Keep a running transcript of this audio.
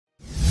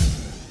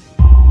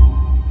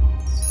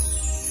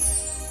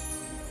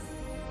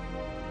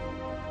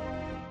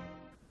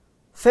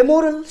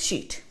Femoral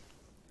sheath.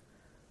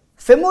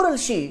 Femoral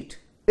sheath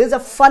is a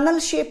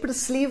funnel-shaped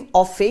sleeve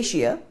of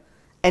fascia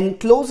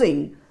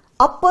enclosing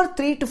upper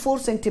 3 to 4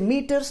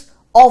 centimeters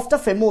of the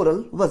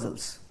femoral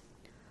vessels.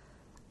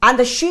 And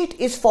the sheath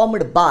is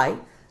formed by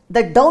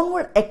the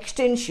downward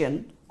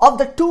extension of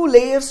the two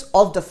layers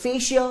of the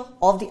fascia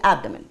of the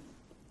abdomen.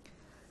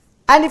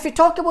 And if we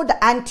talk about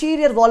the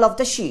anterior wall of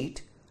the sheath,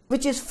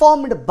 which is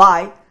formed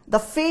by the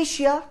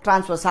fascia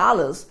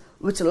transversalis,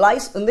 which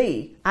lies in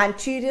the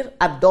anterior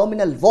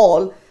abdominal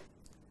wall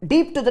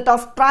deep to that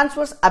of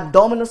transverse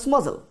abdominis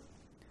muscle.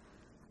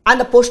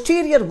 And the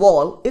posterior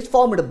wall is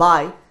formed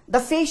by the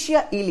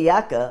fascia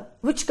iliaca,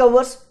 which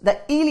covers the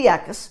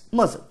iliacus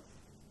muscle.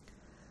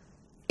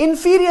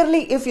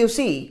 Inferiorly, if you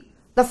see,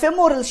 the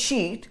femoral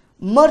sheath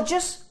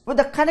merges with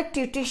the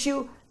connective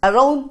tissue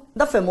around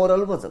the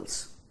femoral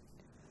vessels.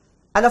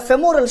 And the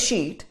femoral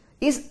sheath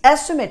is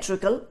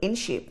asymmetrical in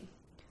shape.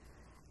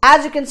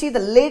 As you can see, the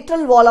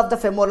lateral wall of the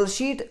femoral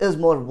sheath is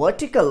more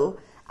vertical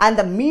and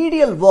the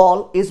medial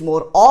wall is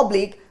more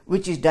oblique,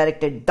 which is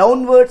directed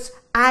downwards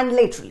and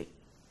laterally.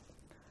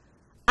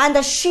 And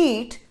the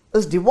sheath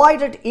is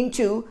divided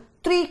into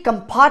 3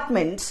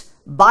 compartments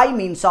by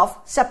means of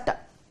septa.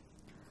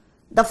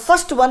 The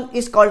first one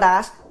is called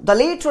as the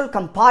lateral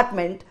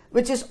compartment,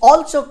 which is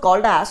also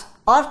called as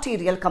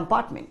arterial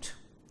compartment.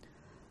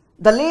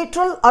 The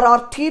lateral or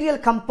arterial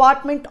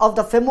compartment of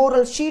the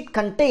femoral sheath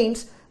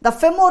contains the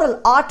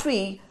femoral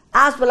artery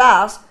as well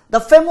as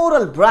the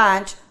femoral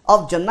branch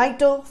of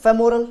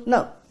genitofemoral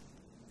nerve.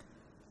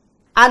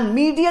 And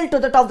medial to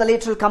that of the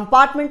lateral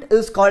compartment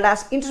is called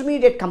as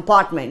intermediate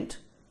compartment,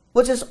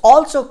 which is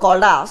also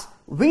called as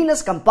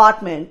venous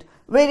compartment,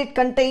 where it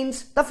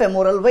contains the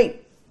femoral vein.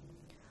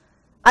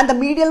 And the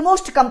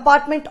medialmost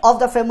compartment of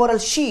the femoral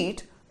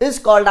sheath is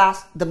called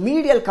as the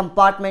medial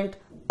compartment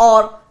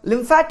or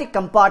lymphatic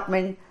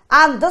compartment,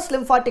 and this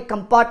lymphatic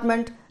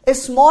compartment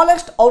is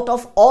smallest out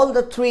of all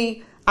the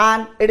 3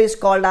 and it is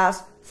called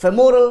as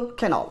femoral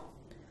canal.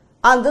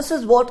 And this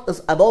is what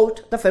is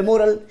about the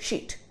femoral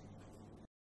sheath.